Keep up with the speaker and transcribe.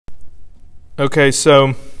Okay,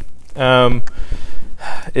 so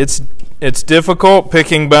it's difficult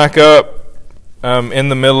picking back up in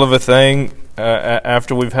the middle of a thing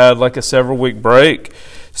after we've had like a several week break.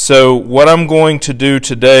 So what I'm going to do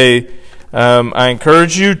today, I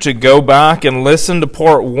encourage you to go back and listen to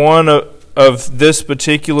part one of this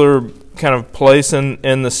particular kind of place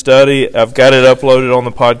in the study. I've got it uploaded on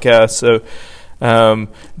the podcast, so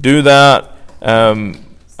do that.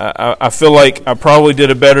 I feel like I probably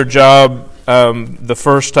did a better job the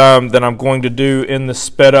first time than I'm going to do in the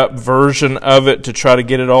sped up version of it to try to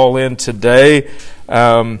get it all in today.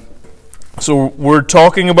 So we're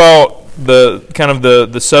talking about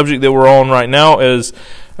the subject that we're on right now is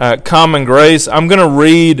common grace. I'm going to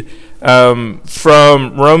read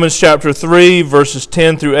from Romans chapter 3 verses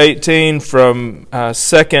 10 through 18, from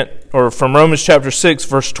Romans chapter 6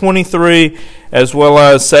 verse 23, as well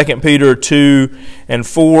as 2 Peter 2 and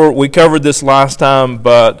 4. We covered this last time,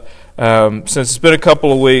 but since it's been a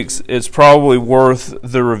couple of weeks, it's probably worth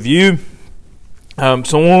the review.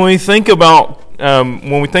 So when we think about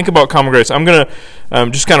common grace, I'm going to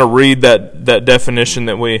just kind of read that definition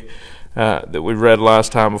that we read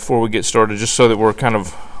last time before we get started, just so that we're kind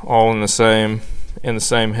of all in the same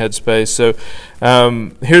headspace. So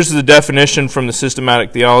here's the definition from the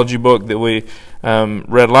Systematic Theology book that we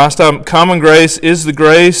read last time. Common grace is the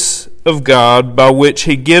grace of God by which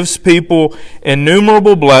He gives people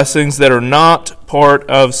innumerable blessings that are not part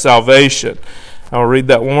of salvation. I'll read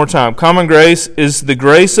that one more time. Common grace is the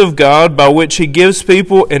grace of God by which He gives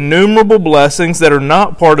people innumerable blessings that are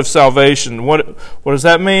not part of salvation. What does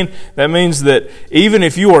that mean? That means that even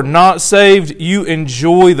if you are not saved, you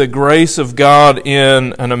enjoy the grace of God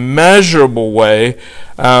in an immeasurable way,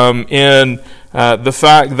 in the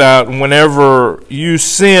fact that whenever you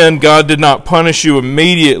sin, God did not punish you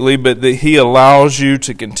immediately, but that He allows you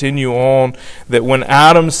to continue on. That when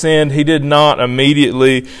Adam sinned, He did not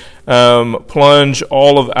immediately plunge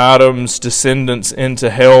all of Adam's descendants into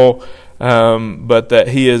hell, but that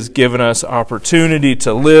He has given us opportunity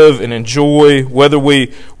to live and enjoy. Whether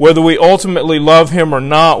we ultimately love Him or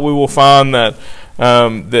not, we will find that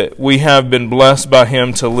that we have been blessed by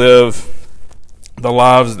Him to live the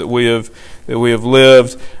lives that we have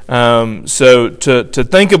lived. So to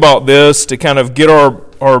think about this, to kind of get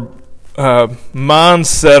our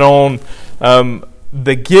mindset on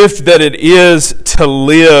the gift that it is to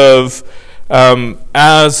live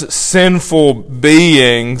as sinful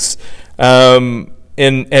beings and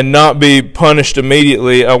not be punished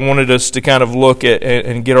immediately, I wanted us to kind of look at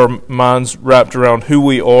and get our minds wrapped around who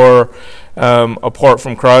we are apart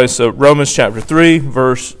from Christ. So Romans chapter 3,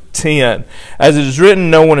 verse 10. As it is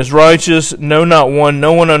written, no one is righteous, no, not one.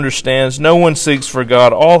 No one understands, no one seeks for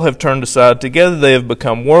God. All have turned aside. Together they have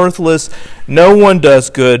become worthless. No one does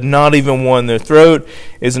good, not even one. Their throat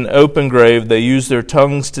is an open grave. They use their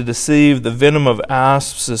tongues to deceive. The venom of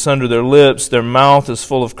asps is under their lips. Their mouth is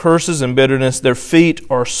full of curses and bitterness. Their feet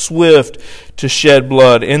are swift to shed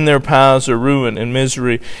blood. In their paths are ruin and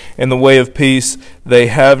misery. In the way of peace they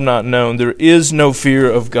have not known. There is no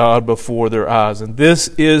fear of God before their eyes. And this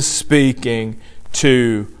is speaking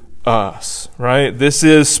to us, right? This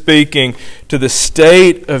is speaking to the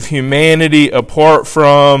state of humanity apart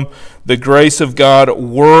from the grace of God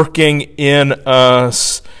working in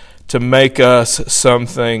us to make us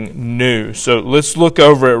something new. So let's look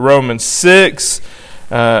over at Romans 6,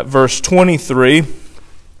 verse 23,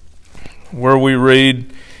 where we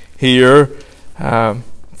read here,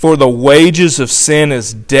 for the wages of sin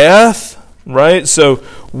is death, right? So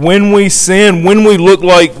when we sin, when we look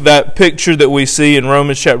like that picture that we see in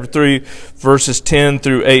Romans chapter 3, verses 10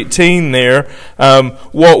 through 18 there,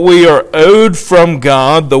 what we are owed from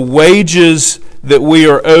God, the wages that we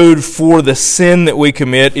are owed for the sin that we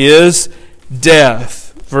commit is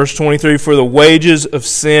death. Verse 23, for the wages of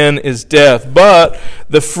sin is death, but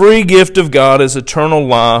the free gift of God is eternal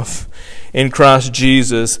life in Christ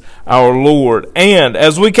Jesus our Lord. And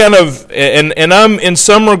as we kind of, and I'm in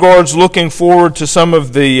some regards looking forward to some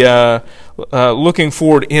of the, looking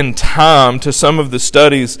forward in time to some of the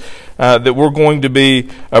studies that we're going to be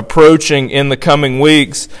approaching in the coming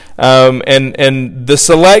weeks. And the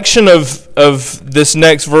selection of this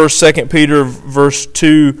next verse, 2 Peter verse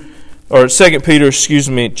 2, or 2 Peter,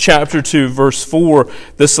 chapter 2, verse 4,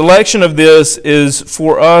 the selection of this is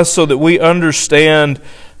for us so that we understand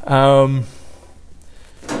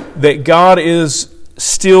that God is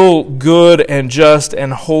still good and just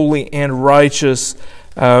and holy and righteous,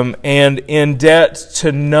 and in debt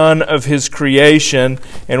to none of His creation.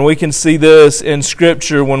 And we can see this in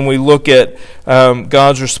Scripture when we look at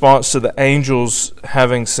God's response to the angels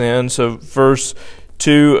having sinned. So verse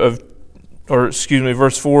 2 of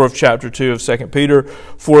verse 4 of chapter 2 of 2 Peter.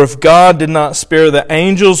 For if God did not spare the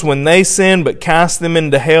angels when they sinned, but cast them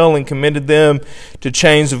into hell and committed them to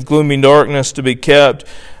chains of gloomy darkness to be kept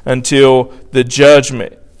until the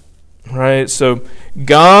judgment. Right? So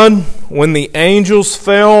God, when the angels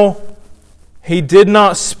fell, He did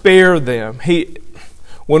not spare them.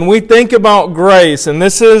 When we think about grace, and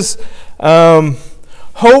this is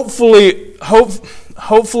hopefully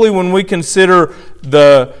when we consider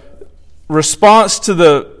the response to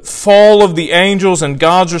the fall of the angels and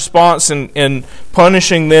God's response in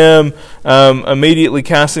punishing them, immediately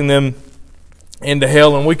casting them into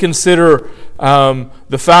hell, and we consider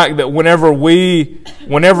the fact that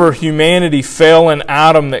whenever humanity fell in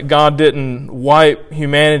Adam, that God didn't wipe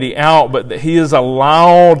humanity out, but that He has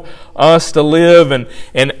allowed us to live, and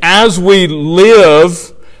as we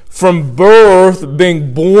live from birth,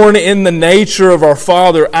 being born in the nature of our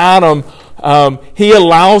father Adam, He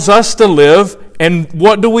allows us to live. And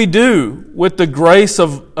what do we do with the grace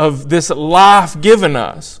of this life given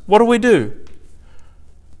us? What do?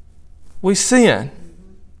 We sin.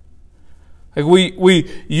 Like we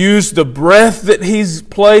use the breath that He's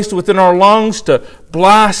placed within our lungs to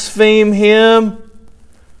blaspheme Him.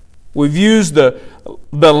 We've used the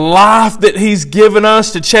life that He's given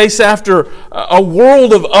us to chase after a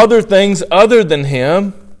world of other things other than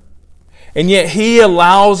Him. And yet He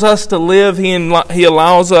allows us to live. He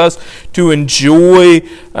allows us to enjoy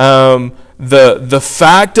the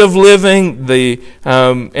fact of living.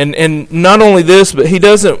 And not only this, but He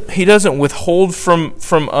doesn't withhold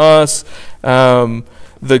from us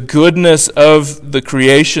the goodness of the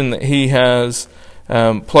creation that He has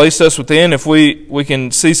placed us within. If we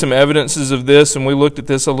can see some evidences of this, and we looked at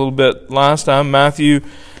this a little bit last time, Matthew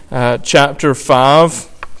chapter 5.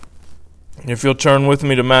 If you'll turn with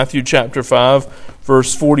me to Matthew chapter 5,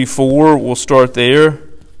 verse 44, we'll start there.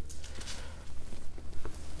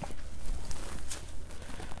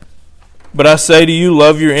 But I say to you,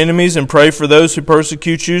 love your enemies and pray for those who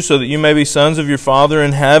persecute you, so that you may be sons of your Father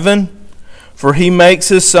in heaven. For He makes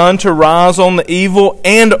His sun to rise on the evil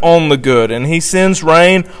and on the good, and He sends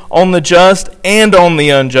rain on the just and on the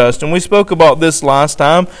unjust. And we spoke about this last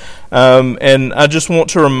time. And I just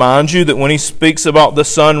want to remind you that when He speaks about the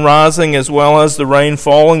sun rising as well as the rain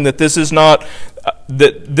falling, that this is not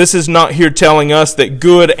here telling us that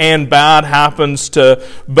good and bad happens to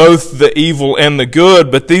both the evil and the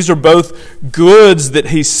good, but these are both goods that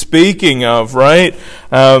He's speaking of, right?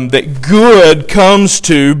 That good comes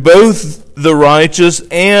to both the righteous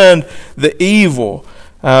and the evil.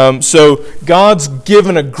 So God's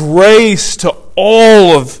given a grace to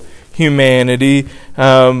all of humanity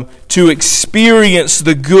to experience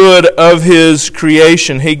the good of His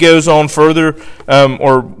creation. He goes on further,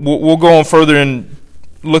 or we'll go on further and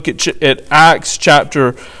look at Acts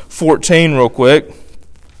chapter 14 real quick.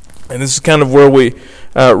 And this is kind of where we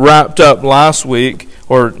wrapped up last week,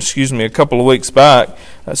 a couple of weeks back.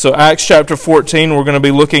 So Acts chapter 14, we're going to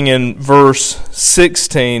be looking in verse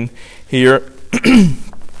 16 here.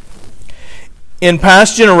 In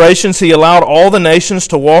past generations He allowed all the nations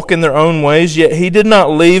to walk in their own ways, yet He did not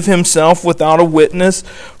leave Himself without a witness,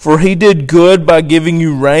 for He did good by giving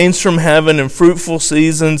you rains from heaven and fruitful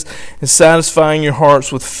seasons, and satisfying your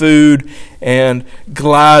hearts with food and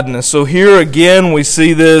gladness. So here again we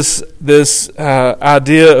see this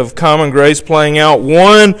idea of common grace playing out.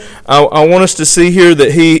 One, I want us to see here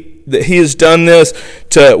that He has done this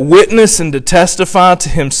to witness and to testify to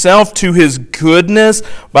Himself, to His goodness,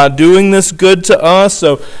 by doing this good to us.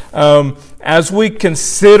 So as we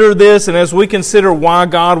consider this, and as we consider why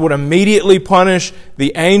God would immediately punish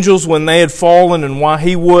the angels when they had fallen, and why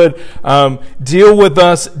He would deal with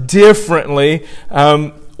us differently,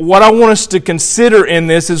 what I want us to consider in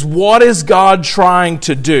this is, what is God trying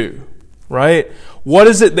to do, right? What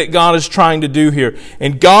is it that God is trying to do here?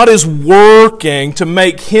 And God is working to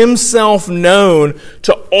make Himself known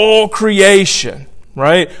to all creation,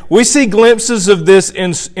 right? We see glimpses of this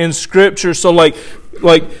in Scripture. So like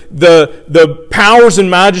the powers and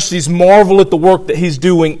majesties marvel at the work that He's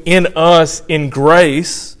doing in us in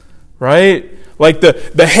grace, right? Like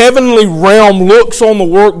the heavenly realm looks on the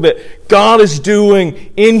work that God is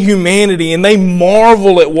doing in humanity, and they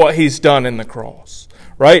marvel at what He's done in the cross.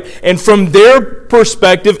 Right? And from their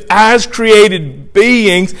perspective, as created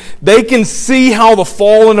beings, they can see how the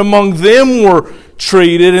fallen among them were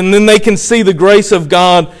treated, and then they can see the grace of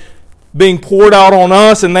God being poured out on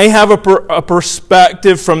us, and they have a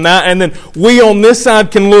perspective from that. And then we on this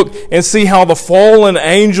side can look and see how the fallen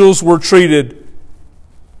angels were treated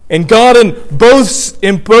And God in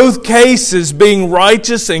both cases being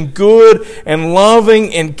righteous and good and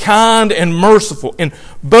loving and kind and merciful. In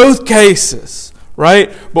both cases,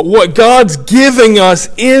 right? But what God's giving us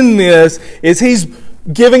in this is He's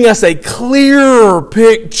giving us a clearer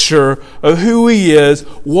picture of who He is,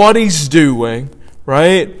 what He's doing,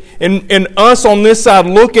 right? And us on this side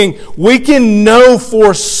looking, we can know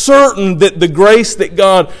for certain that the grace that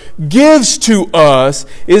God gives to us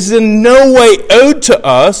is in no way owed to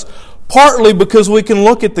us, partly because we can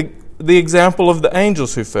look at the example of the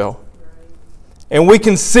angels who fell. And we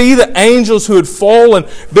can see the angels who had fallen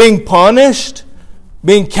being punished,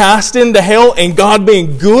 being cast into hell, and God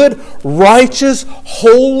being good, righteous,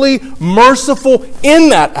 holy, merciful in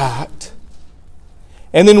that act.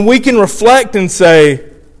 And then we can reflect and say,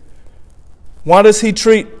 why does He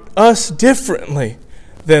treat us differently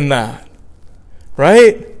than that?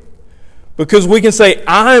 Right? Because we can say,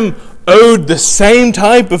 I'm owed the same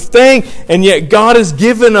type of thing, and yet God has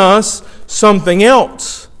given us something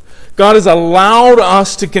else. God has allowed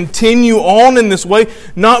us to continue on in this way,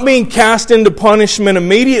 not being cast into punishment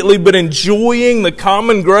immediately, but enjoying the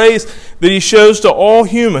common grace that He shows to all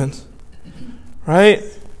humans. Right?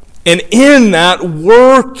 And in that,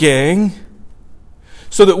 working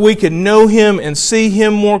so that we can know Him and see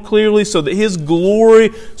Him more clearly, so that His glory,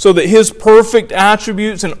 so that His perfect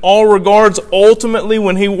attributes in all regards, ultimately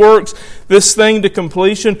when He works this thing to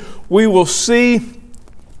completion, we will see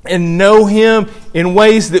and know Him in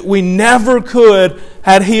ways that we never could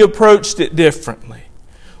had He approached it differently.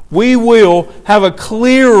 We will have a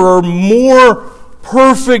clearer, more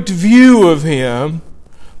perfect view of Him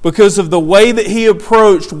because of the way that He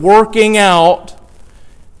approached working out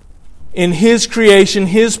in His creation,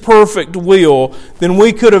 His perfect will, than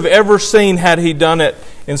we could have ever seen had He done it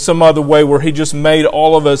in some other way where He just made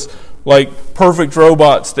all of us like perfect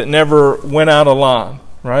robots that never went out of line,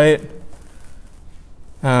 right?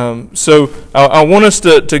 So I want us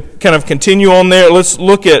to kind of continue on there. Let's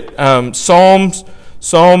look at Psalm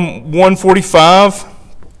 145.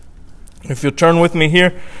 If you'll turn with me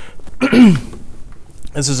here.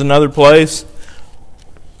 This is another place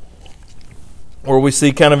where we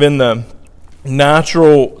see kind of in the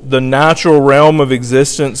natural realm of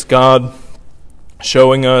existence, God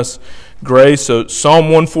showing us grace. So Psalm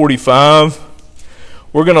 145,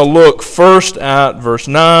 we're going to look first at verse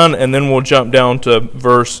 9, and then we'll jump down to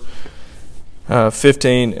verse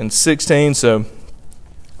 15 and 16. So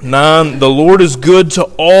 9, the Lord is good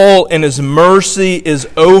to all, and His mercy is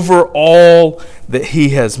over all that He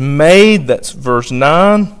has made. That's verse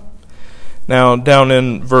 9. Now, down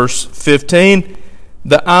in verse 15,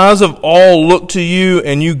 the eyes of all look to You,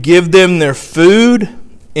 and You give them their food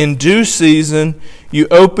in due season. You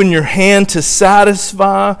open Your hand to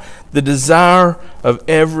satisfy the desire of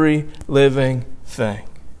every living thing.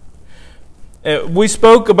 We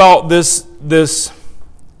spoke about this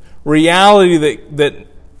reality that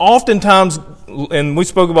oftentimes, and we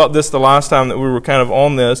spoke about this the last time that we were kind of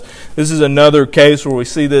on this. This is another case where we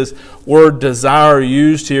see this word desire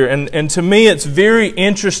used here. And to me, it's very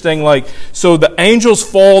interesting. Like, so the angels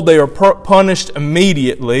fall, they are punished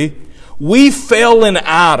immediately. We fell in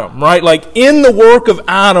Adam, right? Like in the work of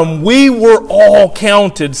Adam, we were all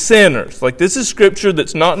counted sinners. Like this is scripture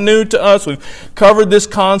that's not new to us. We've covered this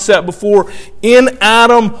concept before. In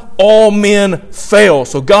Adam, all men fail.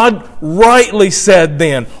 So God rightly said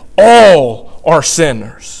then, all are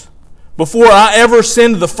sinners. Before I ever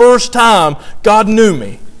sinned the first time, God knew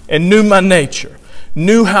me and knew my nature,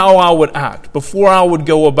 knew how I would act before I would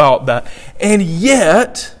go about that. And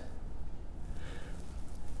yet,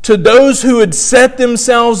 to those who had set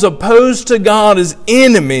themselves opposed to God as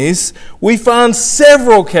enemies, we find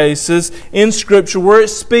several cases in Scripture where it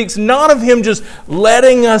speaks not of Him just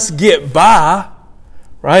letting us get by,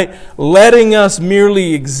 right? Letting us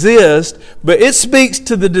merely exist, but it speaks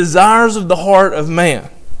to the desires of the heart of man.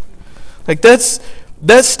 Like that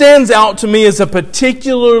stands out to me as a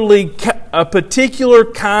particular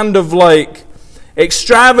kind of like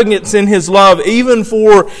extravagance in His love, even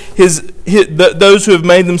for those who have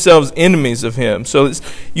made themselves enemies of Him. So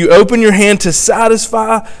you open your hand to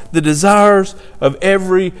satisfy the desires of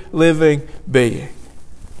every living being,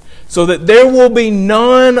 so that there will be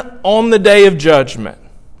none on the day of judgment,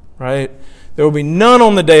 right? There will be none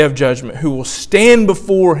on the day of judgment who will stand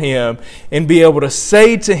before Him and be able to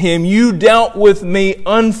say to Him, "You dealt with me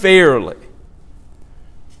unfairly."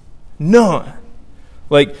 None.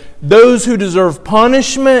 Like those who deserve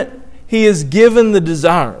punishment, He has given the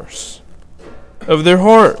desires of their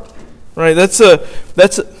heart. Right?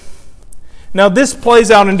 Now this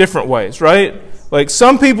plays out in different ways, right? Like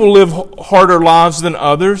some people live harder lives than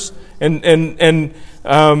others, and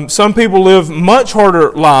Some people live much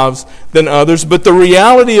harder lives than others, but the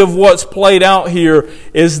reality of what's played out here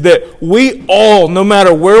is that we all, no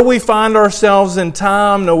matter where we find ourselves in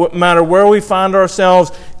time, no matter where we find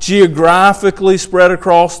ourselves geographically spread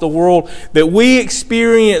across the world, that we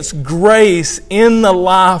experience grace in the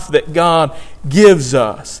life that God gives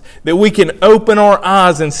us. That we can open our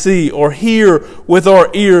eyes and see or hear with our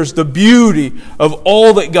ears the beauty of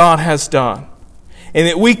all that God has done. And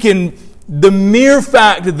that we can, the mere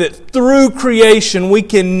fact that through creation we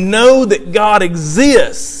can know that God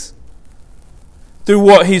exists through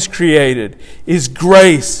what He's created is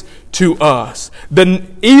grace to us.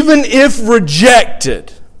 Then even if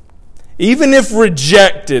rejected,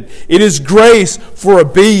 it is grace for a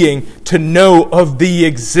being to know of the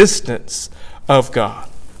existence of God.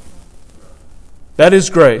 That is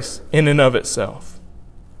grace in and of itself.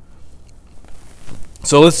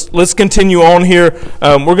 So let's continue on here.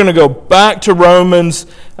 We're going to go back to Romans.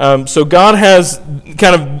 So God has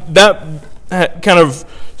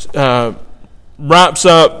wraps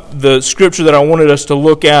up the scripture that I wanted us to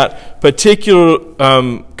look at,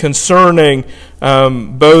 particularly concerning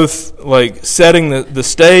both like setting the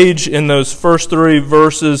stage in those first 3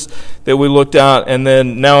 verses that we looked at, and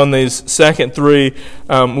then now in these second 3,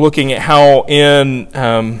 looking at how in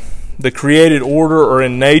the created order or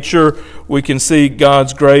in nature we can see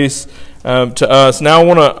God's grace to us. Now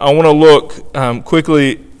I want to look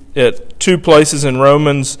quickly at 2 places in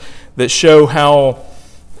Romans that show how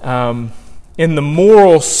in the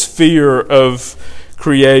moral sphere of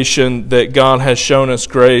creation that God has shown us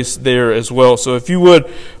grace there as well. So if you would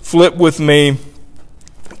flip with me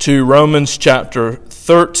to Romans chapter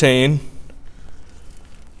 13.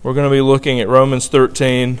 We're going to be looking at Romans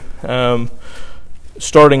 13,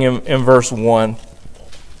 starting in verse 1.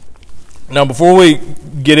 Now, before we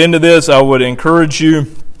get into this, I would encourage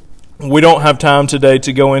you, we don't have time today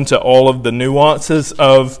to go into all of the nuances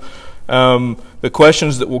of the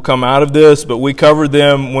questions that will come out of this, but we covered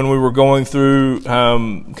them when we were going through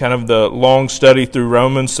kind of the long study through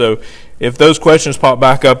Romans. So if those questions pop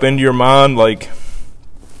back up into your mind, like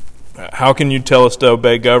how can you tell us to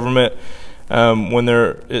obey government when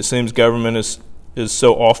it seems government is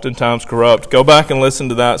so oftentimes corrupt? Go back and listen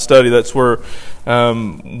to that study. That's where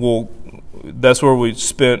we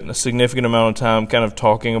spent a significant amount of time kind of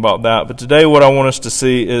talking about that. But today what I want us to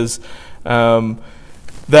see is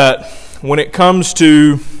that when it comes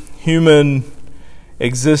to human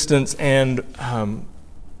existence and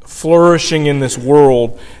flourishing in this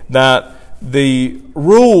world, that the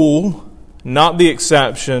rule, not the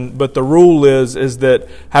exception, but the rule is that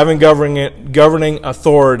having governing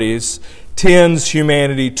authorities tends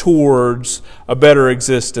humanity towards a better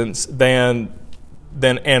existence than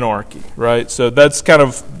anarchy, right? So that's kind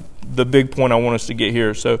of the big point I want us to get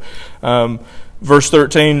here. So verse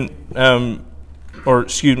 13,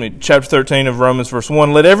 chapter 13 of Romans, verse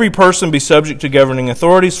 1, let every person be subject to governing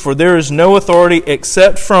authorities, for there is no authority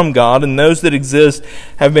except from God, and those that exist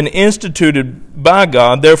have been instituted by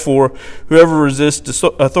God. Therefore, whoever resists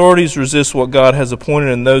authorities resists what God has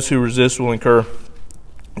appointed, and those who resist will incur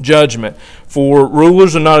judgment. For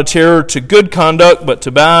rulers are not a terror to good conduct, but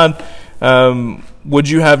to bad. Would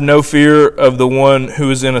you have no fear of the one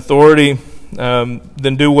who is in authority?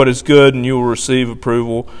 Then do what is good, and you will receive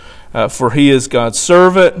approval. For he is God's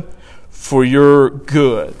servant for your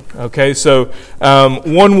good. Okay, so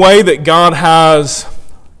one way that God has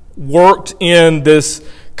worked in this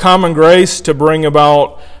common grace to bring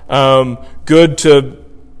about good to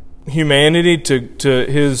humanity,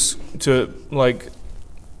 to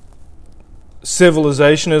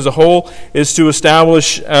civilization as a whole, is to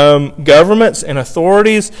establish governments and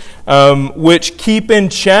authorities which keep in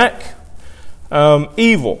check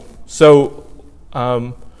evil. So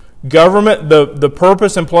government, the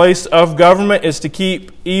purpose and place of government is to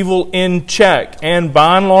keep evil in check, and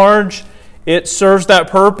by and large it serves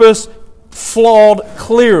that purpose, flawed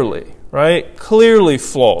clearly, right? Clearly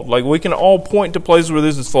flawed. Like, we can all point to places where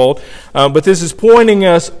this is flawed, but this is pointing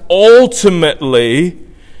us ultimately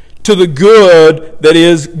to the good that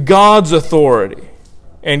is God's authority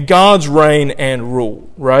and God's reign and rule,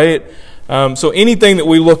 right? So anything that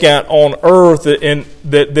we look at on earth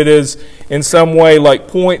that is in some way like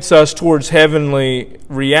points us towards heavenly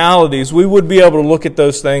realities, we would be able to look at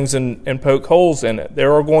those things and poke holes in it.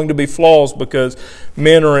 There are going to be flaws because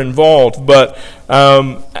men are involved. But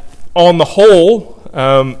on the whole,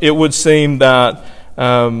 it would seem that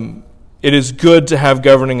it is good to have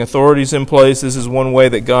governing authorities in place. This is one way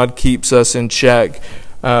that God keeps us in check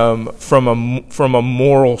from a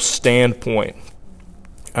moral standpoint.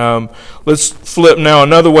 Let's flip now.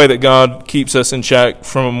 Another way that God keeps us in check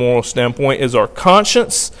from a moral standpoint is our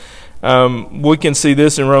conscience. We can see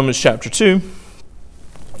this in Romans chapter 2.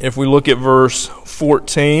 If we look at verse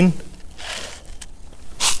 14.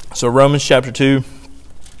 So Romans chapter 2,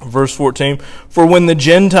 verse 14. For when the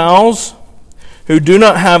Gentiles who do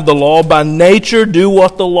not have the law by nature do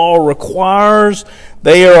what the law requires,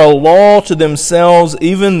 they are a law to themselves,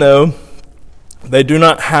 even though they do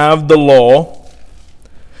not have the law.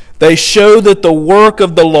 They show that the work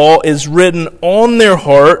of the law is written on their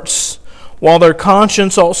hearts, while their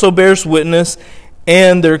conscience also bears witness,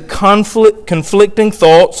 and their conflicting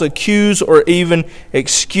thoughts accuse or even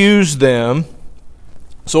excuse them.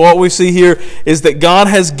 So what we see here is that God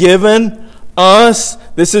has given us,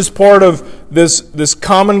 this is part of this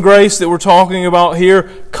common grace that we're talking about here,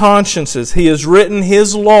 consciences. He has written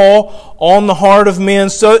His law on the heart of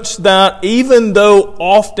men such that even though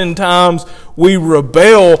oftentimes we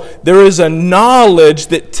rebel, there is a knowledge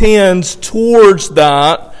that tends towards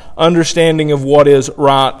that understanding of what is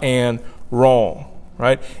right and wrong.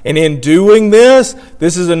 Right? And in doing this,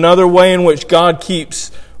 this is another way in which God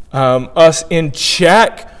keeps us in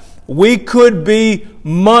check. We could be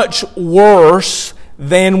much worse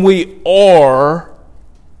than we are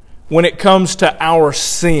when it comes to our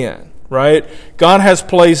sin, right? God has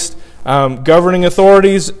placed governing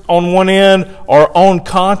authorities on one end, our own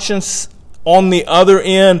conscience on the other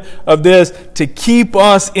end of this to keep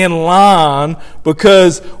us in line,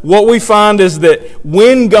 because what we find is that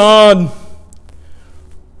when God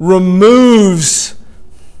removes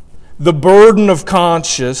the burden of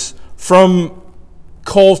conscience from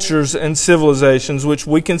cultures and civilizations, which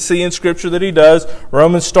we can see in Scripture that He does.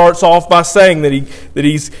 Romans starts off by saying that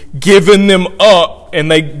He's given them up, and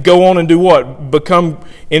they go on and do what? Become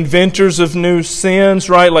inventors of new sins,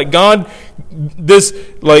 right? Like God, this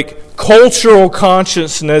like cultural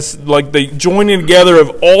consciousness, like the joining together of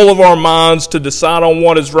all of our minds to decide on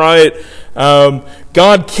what is right.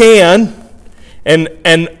 God can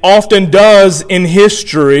and often does in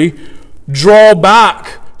history draw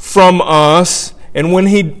back from us. And when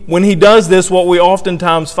he does this, what we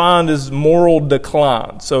oftentimes find is moral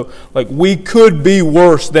decline. So, like, we could be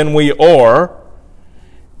worse than we are.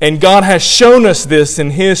 And God has shown us this in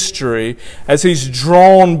history as He's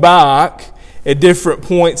drawn back at different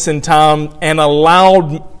points in time and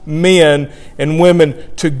allowed men and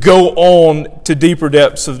women to go on to deeper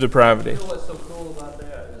depths of depravity. You know what's so cool about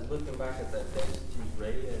that is looking back at that text you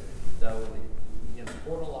read, though, in the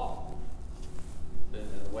court of law,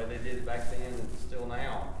 the way they did it back then and still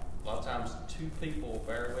now, a lot of times two people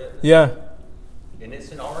bear witness. Yeah. And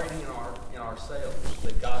it's already in ourselves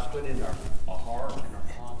that God put in our heart and our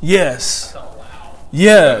conscience. Yes. I thought, wow.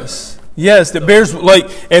 Yes. Yes, that bears, like,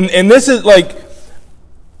 and this is like,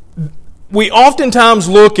 we oftentimes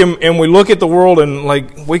look and we look at the world and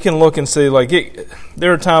like, we can look and see like,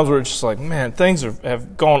 there are times where it's just like, man, things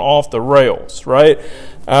have gone off the rails, right?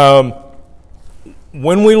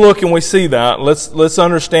 When we look and we see that, let's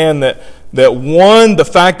understand that one, the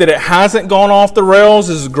fact that it hasn't gone off the rails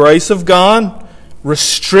is the grace of God,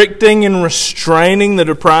 restricting and restraining the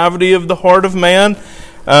depravity of the heart of man.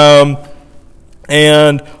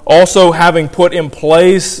 And also having put in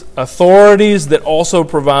place authorities that also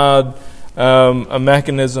provide a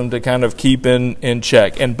mechanism to kind of keep in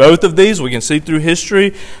check. And both of these, we can see through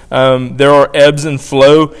history, there are ebbs and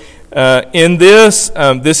flow in this.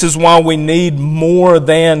 This is why we need more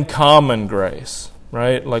than common grace,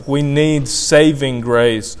 right? Like, we need saving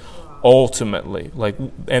grace ultimately. Like,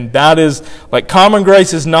 and that is, like, common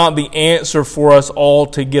grace is not the answer for us all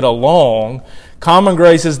to get along. Common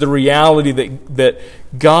grace is the reality that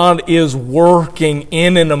God is working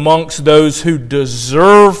in and amongst those who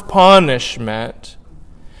deserve punishment.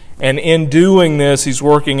 And in doing this, He's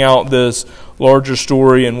working out this larger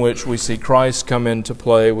story in which we see Christ come into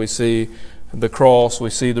play. We see the cross, we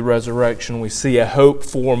see the resurrection, we see a hope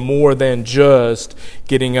for more than just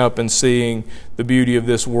getting up and seeing the beauty of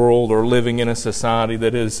this world or living in a society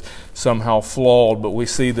that is somehow flawed. But we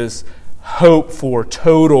see this hope for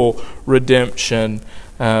total redemption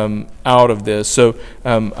out of this. So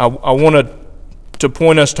I wanted to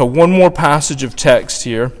point us to one more passage of text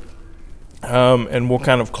here, and we'll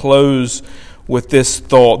kind of close with this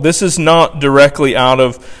thought. This is not directly out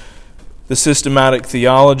of the systematic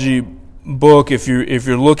theology book. If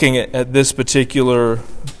you're looking at this particular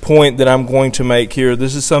point that I'm going to make here,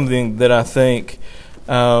 this is something that I think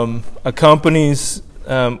accompanies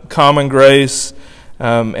common grace.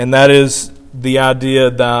 And that is the idea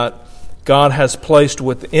that God has placed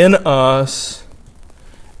within us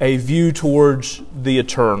a view towards the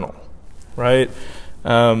eternal, right?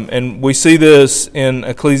 And we see this in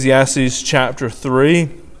Ecclesiastes chapter 3,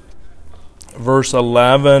 verse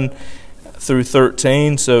 11 through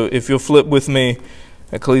 13. So if you'll flip with me,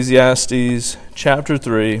 Ecclesiastes chapter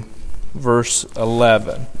 3, verse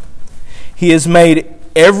 11. He has made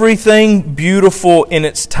everything beautiful in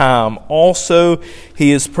its time. Also,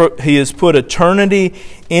 he has put eternity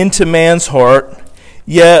into man's heart,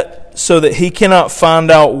 yet so that he cannot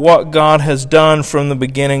find out what God has done from the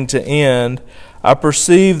beginning to end. I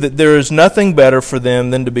perceive that there is nothing better for them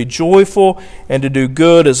than to be joyful and to do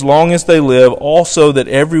good as long as they live, also that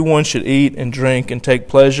everyone should eat and drink and take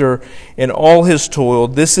pleasure in all his toil.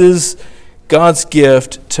 This is God's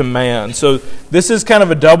gift to man. So this is kind of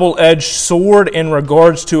a double-edged sword in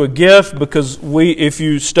regards to a gift, because if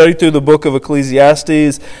you study through the book of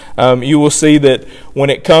Ecclesiastes, you will see that when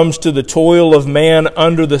it comes to the toil of man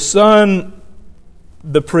under the sun,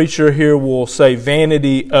 the preacher here will say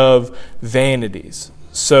vanity of vanities.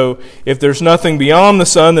 So if there's nothing beyond the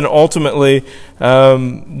sun, then ultimately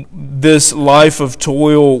this life of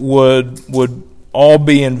toil would all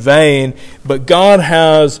be in vain. But God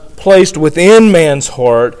has placed within man's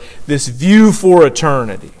heart this view for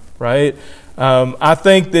eternity, right? I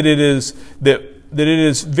think that it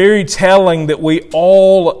is very telling that we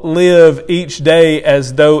all live each day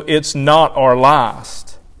as though it's not our last.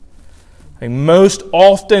 And most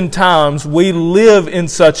oftentimes we live in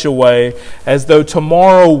such a way as though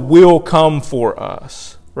tomorrow will come for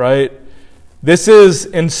us, right? This is,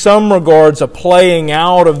 in some regards, a playing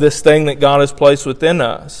out of this thing that God has placed within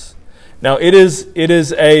us. Now, it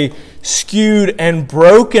is a skewed and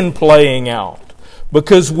broken playing out,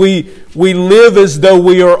 because we live as though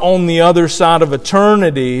we are on the other side of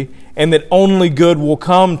eternity and that only good will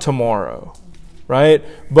come tomorrow, right?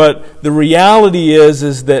 But the reality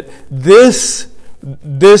is that this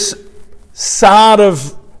side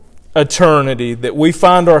of eternity that we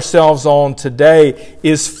find ourselves on today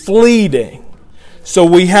is fleeting. So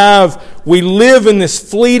we live in this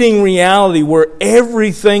fleeting reality where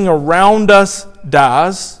everything around us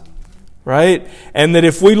dies, right? And that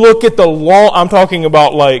if we look at I'm talking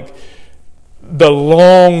about like the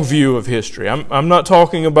long view of history. I'm not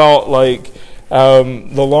talking about like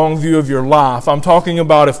the long view of your life. I'm talking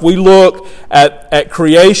about if we look at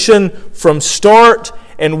creation from start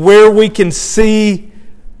and where we can see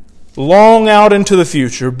long out into the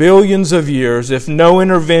future, billions of years, if no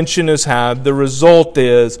intervention is had, the result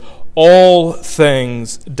is all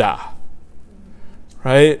things die.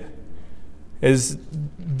 Right? Is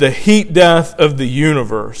the heat death of the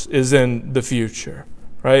universe is in the future.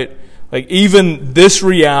 Right? Like even this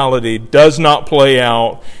reality does not play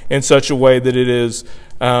out in such a way that it is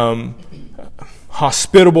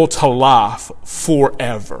hospitable to life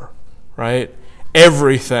forever. Right?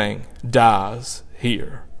 Everything dies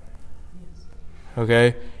here.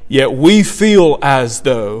 Okay? Yet we feel as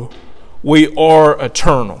though we are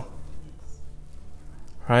eternal.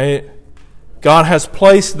 Right? God has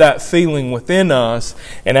placed that feeling within us,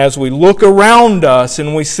 and as we look around us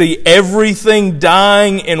and we see everything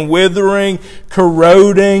dying and withering,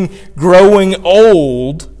 corroding, growing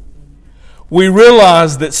old, we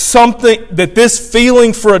realize that this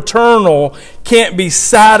feeling for eternal can't be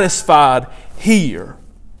satisfied here.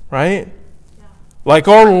 Right? Like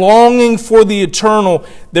our longing for the eternal,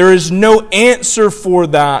 there is no answer for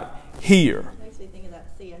that here. It makes me think of that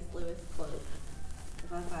C.S. Lewis quote.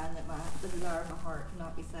 If I find that the desire of my heart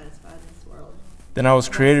cannot be satisfied in this world, then I was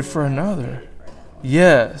created for another.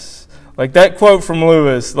 Yes. Like that quote from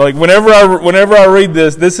Lewis, like whenever I read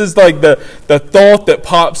this is like the thought that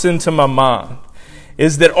pops into my mind,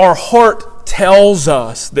 is that our heart tells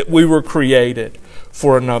us that we were created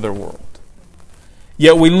for another world.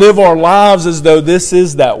 Yet we live our lives as though this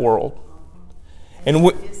is that world. And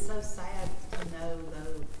it's so sad to know,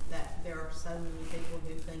 though, that there are so many people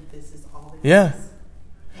who think this is all there is.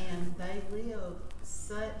 And they live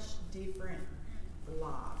such different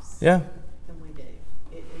lives than we do.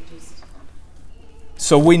 It just...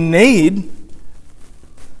 So we need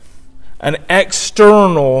an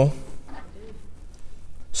external,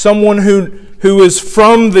 someone who is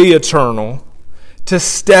from the eternal, to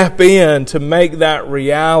step in to make that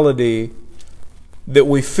reality that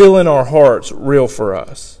we feel in our hearts real for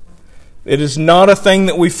us. It is not a thing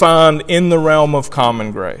that we find in the realm of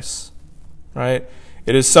common grace, right?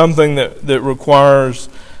 It is something that requires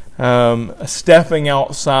a stepping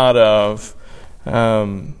outside of,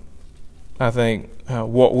 I think,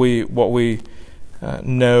 what we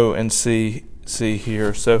know and see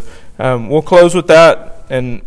here. So we'll close with that, and